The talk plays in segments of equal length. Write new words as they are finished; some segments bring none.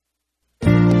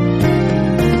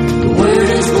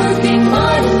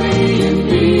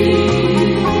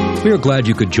We're glad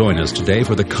you could join us today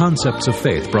for the Concepts of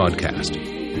Faith broadcast.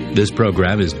 This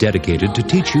program is dedicated to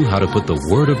teach you how to put the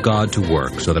Word of God to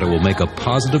work so that it will make a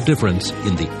positive difference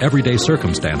in the everyday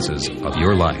circumstances of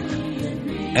your life.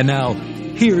 And now,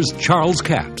 here's Charles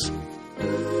Capps.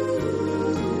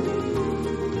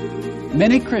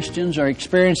 Many Christians are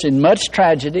experiencing much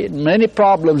tragedy and many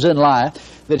problems in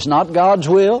life that's not God's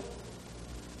will.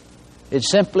 It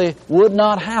simply would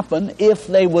not happen if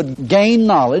they would gain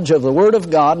knowledge of the Word of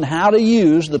God and how to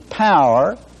use the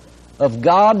power of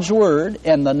God's Word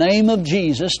and the name of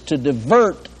Jesus to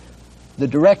divert the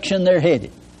direction they're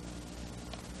headed.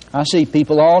 I see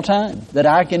people all the time that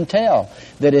I can tell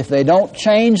that if they don't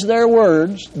change their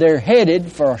words, they're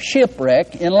headed for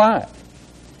shipwreck in life.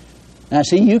 Now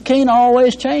see, you can't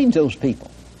always change those people.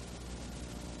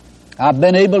 I've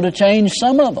been able to change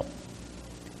some of them.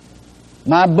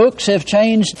 My books have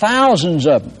changed thousands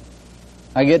of them.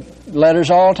 I get letters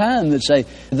all the time that say,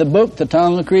 the book, The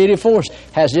Tongue of Creative Force,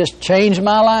 has just changed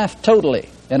my life totally.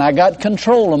 And I got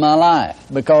control of my life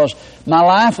because my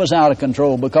life was out of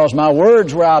control, because my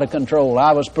words were out of control.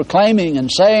 I was proclaiming and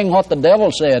saying what the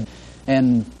devil said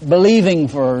and believing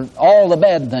for all the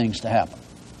bad things to happen.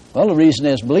 Well, the reason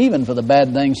they was believing for the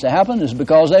bad things to happen is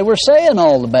because they were saying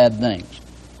all the bad things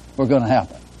were going to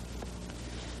happen.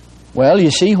 Well,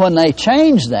 you see, when they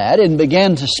changed that and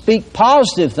began to speak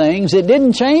positive things, it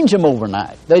didn't change them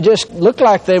overnight. They just looked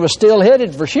like they were still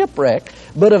headed for shipwreck,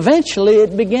 but eventually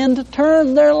it began to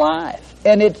turn their life,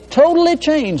 and it totally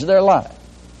changed their life.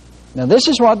 Now, this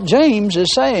is what James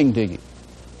is saying to you.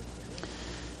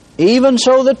 Even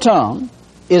so the tongue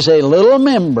is a little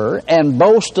member, and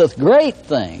boasteth great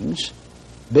things.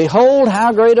 Behold,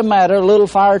 how great a matter a little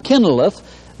fire kindleth.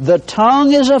 The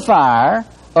tongue is a fire,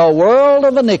 a world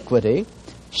of iniquity.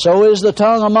 So is the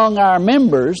tongue among our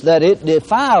members, that it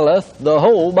defileth the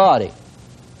whole body.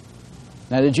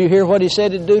 Now, did you hear what he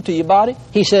said it'd do to your body?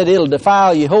 He said it'll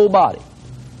defile your whole body.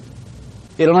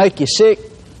 It'll make you sick.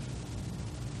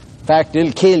 In fact,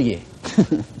 it'll kill you.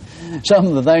 Some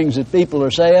of the things that people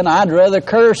are saying, I'd rather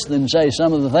curse than say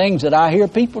some of the things that I hear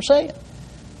people saying.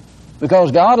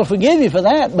 Because God will forgive you for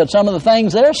that, but some of the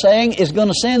things they're saying is going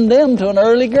to send them to an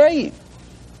early grave.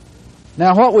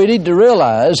 Now, what we need to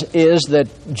realize is that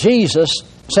Jesus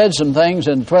said some things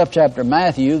in the 12th chapter of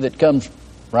Matthew that comes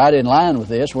right in line with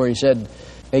this, where he said,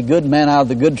 a good man out of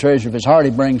the good treasure of his heart,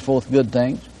 he brings forth good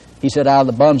things. He said, out of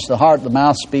the abundance of the heart, the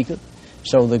mouth speaketh.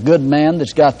 So the good man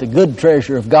that's got the good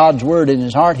treasure of God's Word in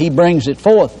his heart, he brings it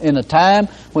forth in a time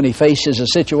when he faces a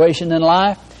situation in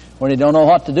life, when he don't know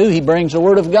what to do, he brings the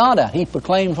Word of God out. He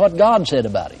proclaims what God said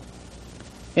about him.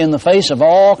 In the face of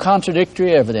all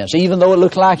contradictory evidence, even though it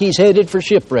looks like he's headed for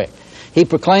shipwreck, he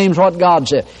proclaims what God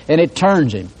said, and it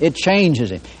turns him, it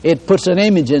changes him, it puts an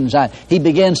image inside. He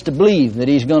begins to believe that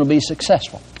he's going to be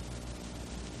successful.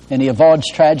 And he avoids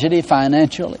tragedy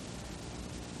financially,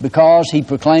 because he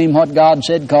proclaimed what God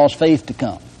said caused faith to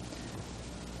come.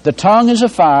 The tongue is a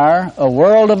fire, a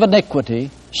world of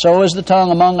iniquity. So is the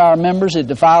tongue among our members. It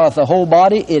defileth the whole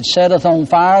body. It setteth on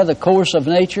fire the course of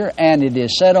nature, and it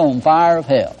is set on fire of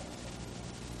hell.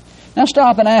 Now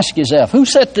stop and ask yourself, who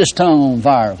set this tongue on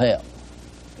fire of hell?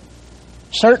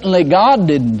 Certainly God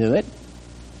didn't do it.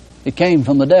 It came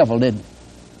from the devil, didn't it?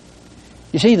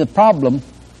 You see, the problem,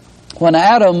 when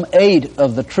Adam ate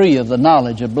of the tree of the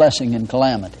knowledge of blessing and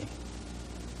calamity.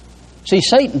 See,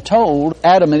 Satan told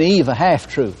Adam and Eve a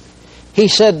half-truth. He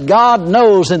said, God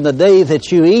knows in the day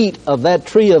that you eat of that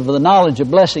tree of the knowledge of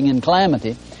blessing and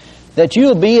calamity, that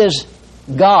you'll be as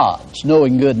gods,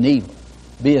 knowing good and evil.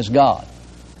 Be as God.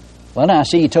 Well, now,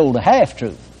 see, he told a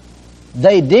half-truth.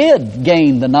 They did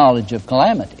gain the knowledge of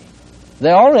calamity.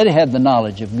 They already had the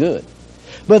knowledge of good.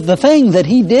 But the thing that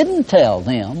he didn't tell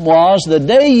them was, the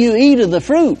day you eat of the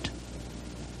fruit,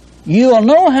 you'll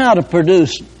know how to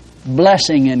produce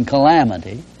blessing and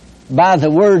calamity by the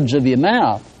words of your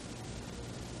mouth.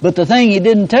 But the thing he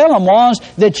didn't tell them was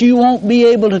that you won't be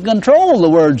able to control the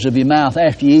words of your mouth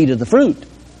after you eat of the fruit.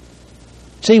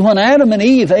 See, when Adam and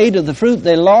Eve ate of the fruit,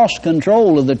 they lost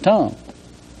control of their tongue.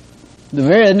 The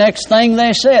very next thing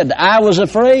they said, I was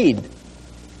afraid.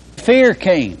 Fear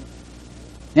came.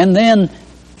 And then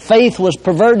faith was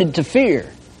perverted to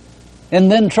fear.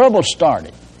 And then trouble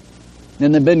started.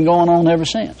 And they've been going on ever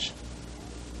since.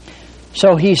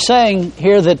 So he's saying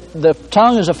here that the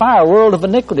tongue is a fire, a world of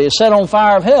iniquity, is set on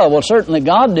fire of hell. Well, certainly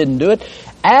God didn't do it.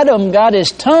 Adam got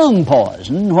his tongue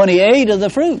poisoned when he ate of the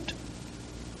fruit.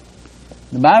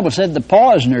 The Bible said the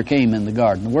poisoner came in the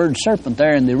garden. The word serpent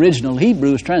there in the original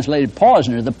Hebrew is translated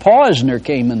poisoner. The poisoner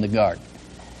came in the garden.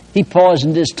 He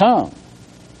poisoned his tongue.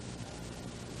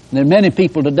 There are many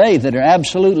people today that are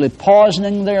absolutely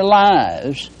poisoning their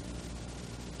lives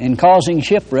and causing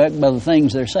shipwreck by the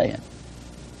things they're saying.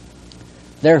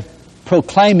 They're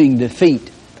proclaiming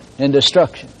defeat and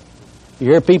destruction.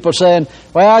 You hear people saying,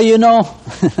 well, you know,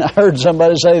 I heard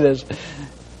somebody say this.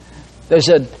 They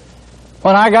said,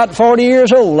 when I got 40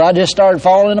 years old, I just started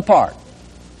falling apart.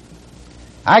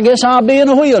 I guess I'll be in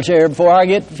a wheelchair before I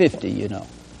get 50, you know.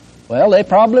 Well, they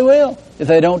probably will if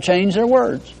they don't change their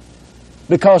words,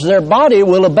 because their body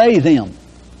will obey them.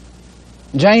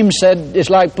 James said it's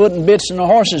like putting bits in a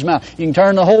horse's mouth. You can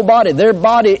turn the whole body. Their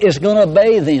body is going to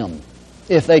obey them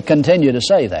if they continue to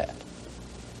say that.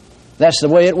 That's the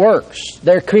way it works.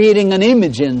 They're creating an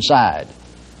image inside.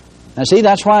 Now see,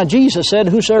 that's why Jesus said,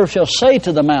 whosoever shall say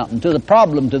to the mountain, to the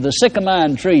problem, to the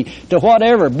sycamore tree, to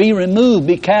whatever, be removed,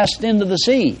 be cast into the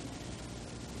sea.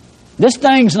 This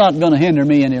thing's not going to hinder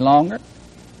me any longer.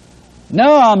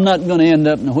 No, I'm not going to end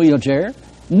up in a wheelchair.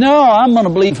 No, I'm going to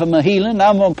believe for my healing.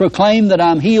 I'm going to proclaim that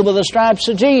I'm healed by the stripes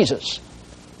of Jesus.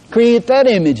 Create that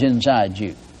image inside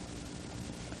you.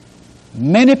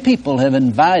 Many people have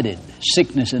invited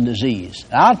sickness and disease.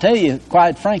 I'll tell you,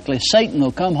 quite frankly, Satan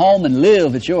will come home and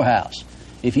live at your house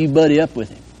if you buddy up with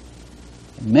him.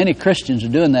 And many Christians are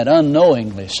doing that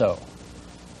unknowingly so.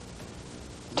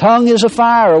 Tongue is a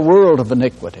fire, a world of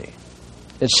iniquity.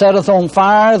 It setteth on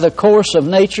fire the course of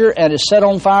nature, and is set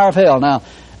on fire of hell. Now,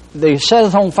 they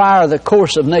setteth on fire the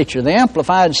course of nature. The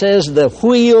Amplified says the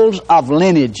wheels of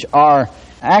lineage are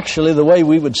actually the way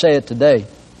we would say it today,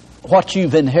 what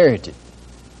you've inherited.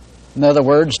 In other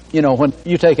words, you know, when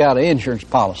you take out an insurance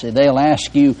policy, they'll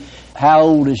ask you, how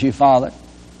old is your father?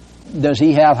 Does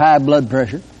he have high blood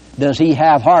pressure? Does he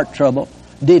have heart trouble?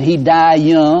 Did he die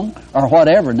young? Or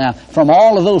whatever. Now, from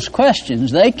all of those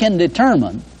questions, they can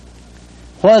determine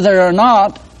whether or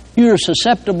not you're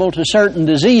susceptible to certain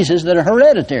diseases that are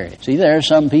hereditary. See, there are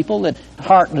some people that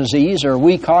heart disease or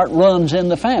weak heart runs in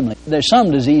the family. There's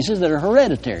some diseases that are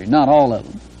hereditary, not all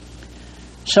of them.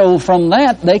 So from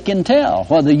that, they can tell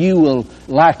whether you will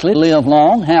likely live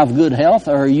long, have good health,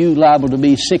 or are you liable to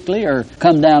be sickly or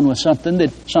come down with something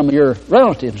that some of your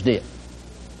relatives did.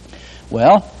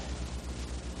 Well,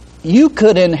 you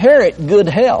could inherit good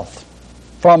health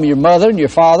from your mother and your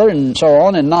father and so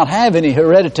on and not have any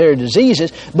hereditary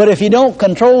diseases, but if you don't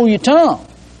control your tongue,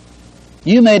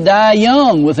 you may die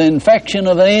young with infection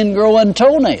of an ingrowing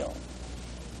toenail.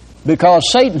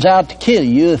 Because Satan's out to kill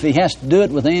you. If he has to do it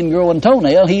with an ingrowing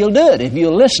toenail, he'll do it if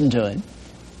you'll listen to him.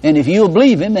 And if you'll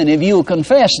believe him, and if you'll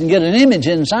confess and get an image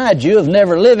inside you of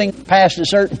never living past a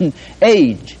certain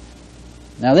age.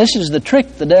 Now this is the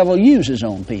trick the devil uses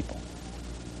on people.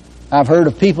 I've heard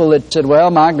of people that said,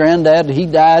 well, my granddad, he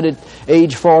died at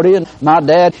age 40, and my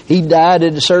dad, he died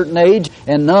at a certain age,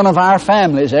 and none of our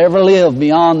families ever lived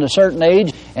beyond a certain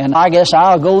age, and I guess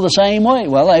I'll go the same way.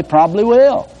 Well, they probably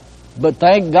will. But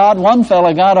thank God one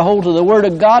fellow got a hold of the Word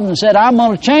of God and said, I'm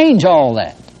going to change all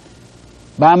that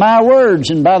by my words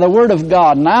and by the Word of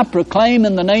God. And I proclaim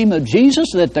in the name of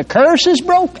Jesus that the curse is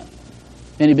broken.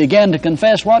 And he began to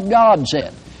confess what God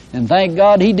said. And thank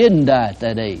God he didn't die at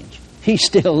that age. He's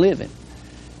still living.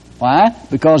 Why?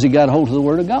 Because he got a hold of the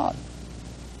Word of God.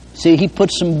 See, he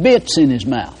put some bits in his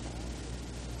mouth.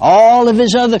 All of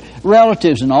his other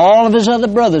relatives and all of his other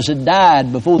brothers had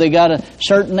died before they got a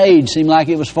certain age. Seemed like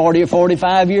it was 40 or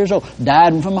 45 years old.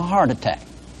 Died from a heart attack.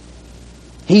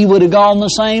 He would have gone the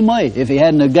same way if he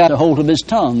hadn't have got a hold of his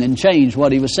tongue and changed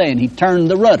what he was saying. He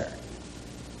turned the rudder.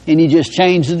 And he just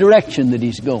changed the direction that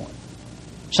he's going.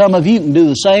 Some of you can do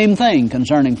the same thing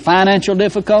concerning financial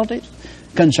difficulties,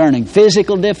 concerning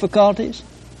physical difficulties,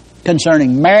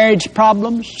 concerning marriage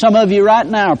problems. Some of you right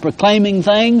now are proclaiming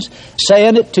things,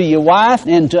 saying it to your wife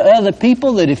and to other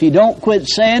people that if you don't quit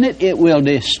saying it, it will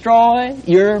destroy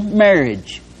your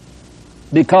marriage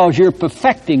because you're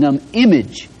perfecting an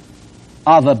image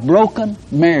of a broken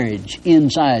marriage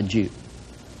inside you.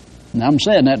 And I'm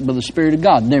saying that by the Spirit of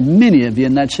God. There are many of you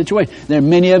in that situation. There are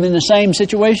many of you in the same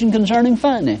situation concerning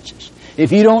finances.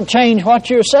 If you don't change what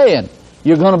you're saying,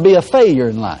 you're going to be a failure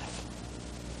in life.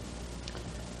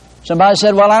 Somebody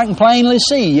said, well, I can plainly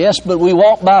see. Yes, but we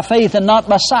walk by faith and not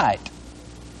by sight.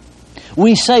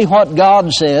 We say what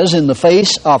God says in the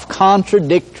face of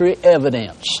contradictory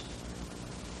evidence.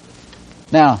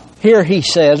 Now, here he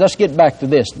says, let's get back to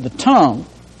this. The tongue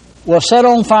will set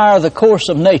on fire the course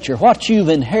of nature. What you've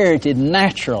inherited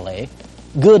naturally,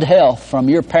 good health from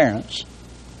your parents,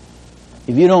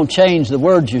 if you don't change the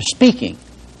words you're speaking,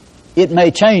 it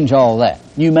may change all that.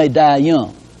 You may die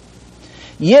young.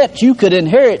 Yet you could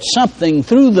inherit something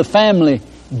through the family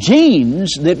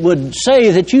genes that would say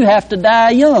that you have to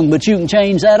die young, but you can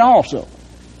change that also.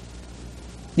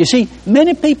 You see,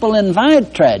 many people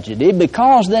invite tragedy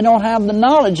because they don't have the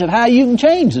knowledge of how you can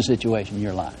change the situation in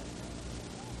your life.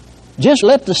 Just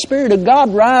let the Spirit of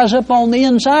God rise up on the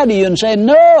inside of you and say,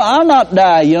 no, I'll not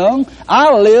die young.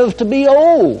 I'll live to be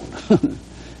old.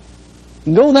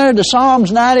 Go there to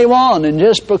Psalms 91 and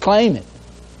just proclaim it.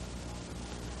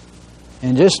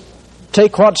 And just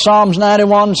take what Psalms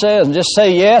 91 says and just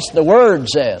say, yes, the Word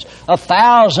says,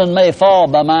 1,000 may fall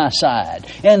by my side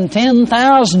and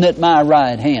 10,000 at my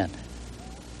right hand.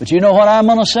 But you know what I'm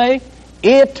going to say?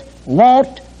 It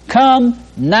won't come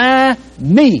nigh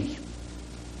me.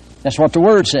 That's what the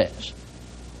Word says.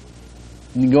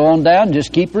 And you go on down and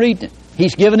just keep reading it.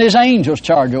 He's given His angels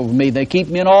charge over me. They keep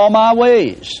me in all my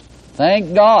ways.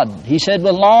 Thank God. He said,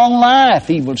 with long life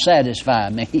He will satisfy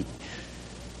me.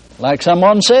 Like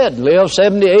someone said, live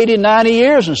 70, 80, 90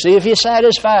 years and see if you're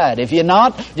satisfied. If you're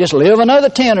not, just live another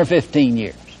 10 or 15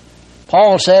 years.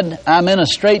 Paul said, I'm in a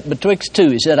strait betwixt two.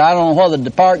 He said, I don't know whether to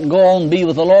depart and go on and be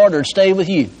with the Lord or stay with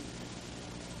you.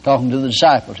 Talking to the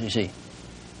disciples, you see.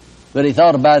 But he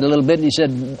thought about it a little bit and he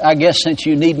said, I guess since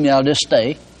you need me, I'll just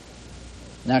stay.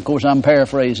 Now, of course, I'm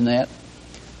paraphrasing that.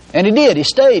 And he did. He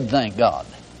stayed, thank God.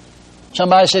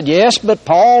 Somebody said, yes, but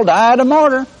Paul died a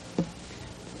martyr.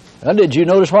 Well, did you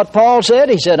notice what Paul said?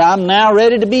 He said, I'm now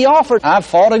ready to be offered. I've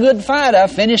fought a good fight.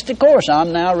 I've finished the course.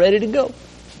 I'm now ready to go.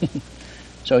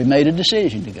 So he made a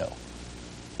decision to go.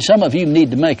 Some of you need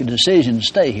to make a decision to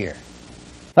stay here.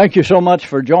 Thank you so much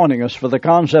for joining us for the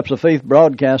Concepts of Faith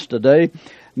broadcast today.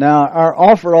 Now, our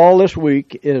offer all this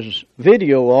week is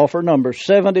video offer number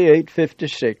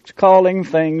 7856, Calling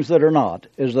Things That Are Not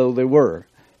As Though They Were.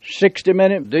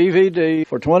 60-minute DVD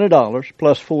for $20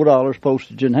 plus $4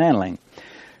 postage and handling.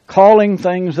 Calling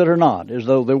things that are not as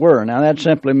though they were. Now, that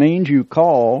simply means you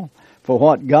call for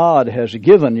what God has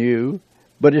given you,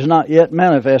 but is not yet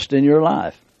manifest in your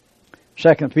life.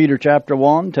 2 Peter chapter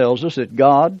 1 tells us that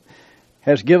God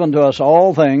has given to us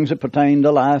all things that pertain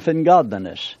to life and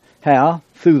godliness. How?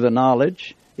 Through the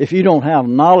knowledge. If you don't have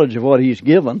knowledge of what He's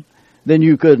given, then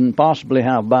you couldn't possibly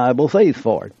have Bible faith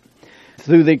for it.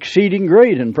 Through the exceeding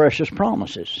great and precious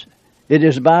promises. It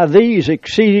is by these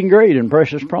exceeding great and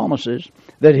precious promises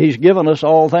that He's given us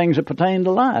all things that pertain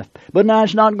to life. But now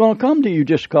it's not going to come to you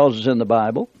just because it's in the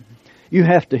Bible. You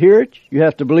have to hear it, you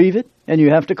have to believe it, and you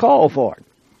have to call for it.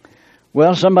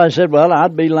 Well, somebody said, well,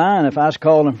 I'd be lying if I was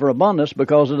calling for abundance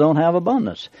because I don't have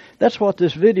abundance. That's what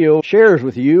this video shares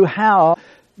with you, how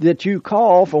that you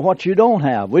call for what you don't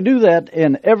have. We do that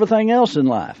in everything else in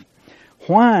life.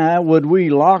 Why would we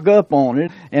lock up on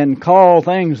it and call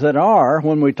things that are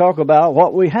when we talk about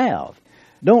what we have?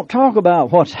 Don't talk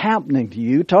about what's happening to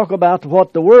you. Talk about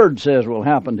what the Word says will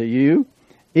happen to you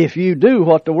if you do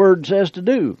what the Word says to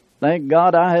do. Thank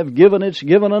God I have given, it's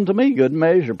given unto me, good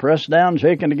measure, pressed down,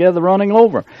 shaken together, running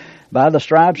over. By the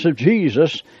stripes of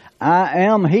Jesus, I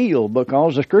am healed,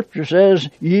 because the Scripture says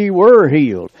ye were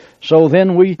healed. So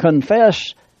then we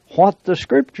confess what the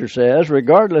Scripture says,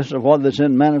 regardless of whether it's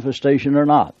in manifestation or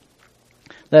not.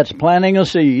 That's planting a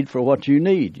seed for what you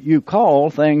need. You call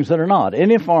things that are not.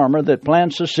 Any farmer that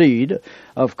plants a seed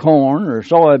of corn or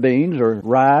soybeans or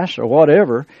rice or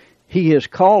whatever, he is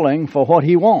calling for what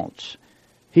he wants.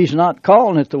 He's not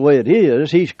calling it the way it is.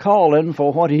 He's calling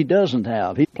for what he doesn't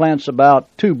have. He plants about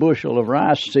 2 bushel of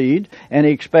rice seed and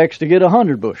he expects to get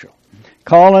 100 bushel.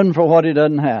 Calling for what he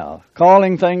doesn't have.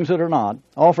 Calling things that are not.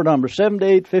 Offer number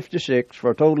 7856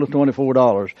 for a total of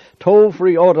 $24.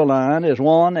 Toll-free order line is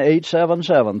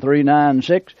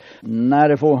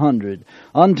 1-877-396-9400.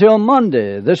 Until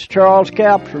Monday, this is Charles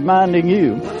Capps reminding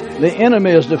you, the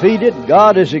enemy is defeated,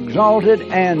 God is exalted,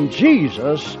 and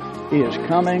Jesus is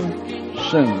coming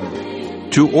soon.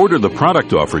 To order the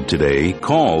product offered today,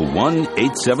 call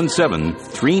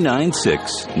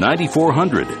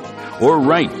 1-877-396-9400. Or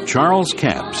write Charles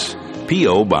Capps,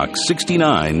 P.O. Box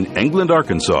 69, England,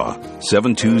 Arkansas,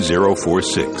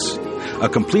 72046. A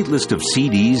complete list of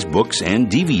CDs, books, and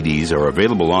DVDs are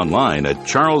available online at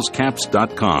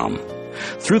charlescapps.com.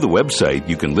 Through the website,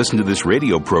 you can listen to this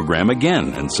radio program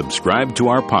again and subscribe to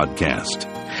our podcast.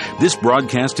 This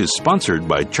broadcast is sponsored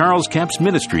by Charles Capps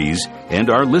Ministries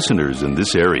and our listeners in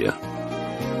this area.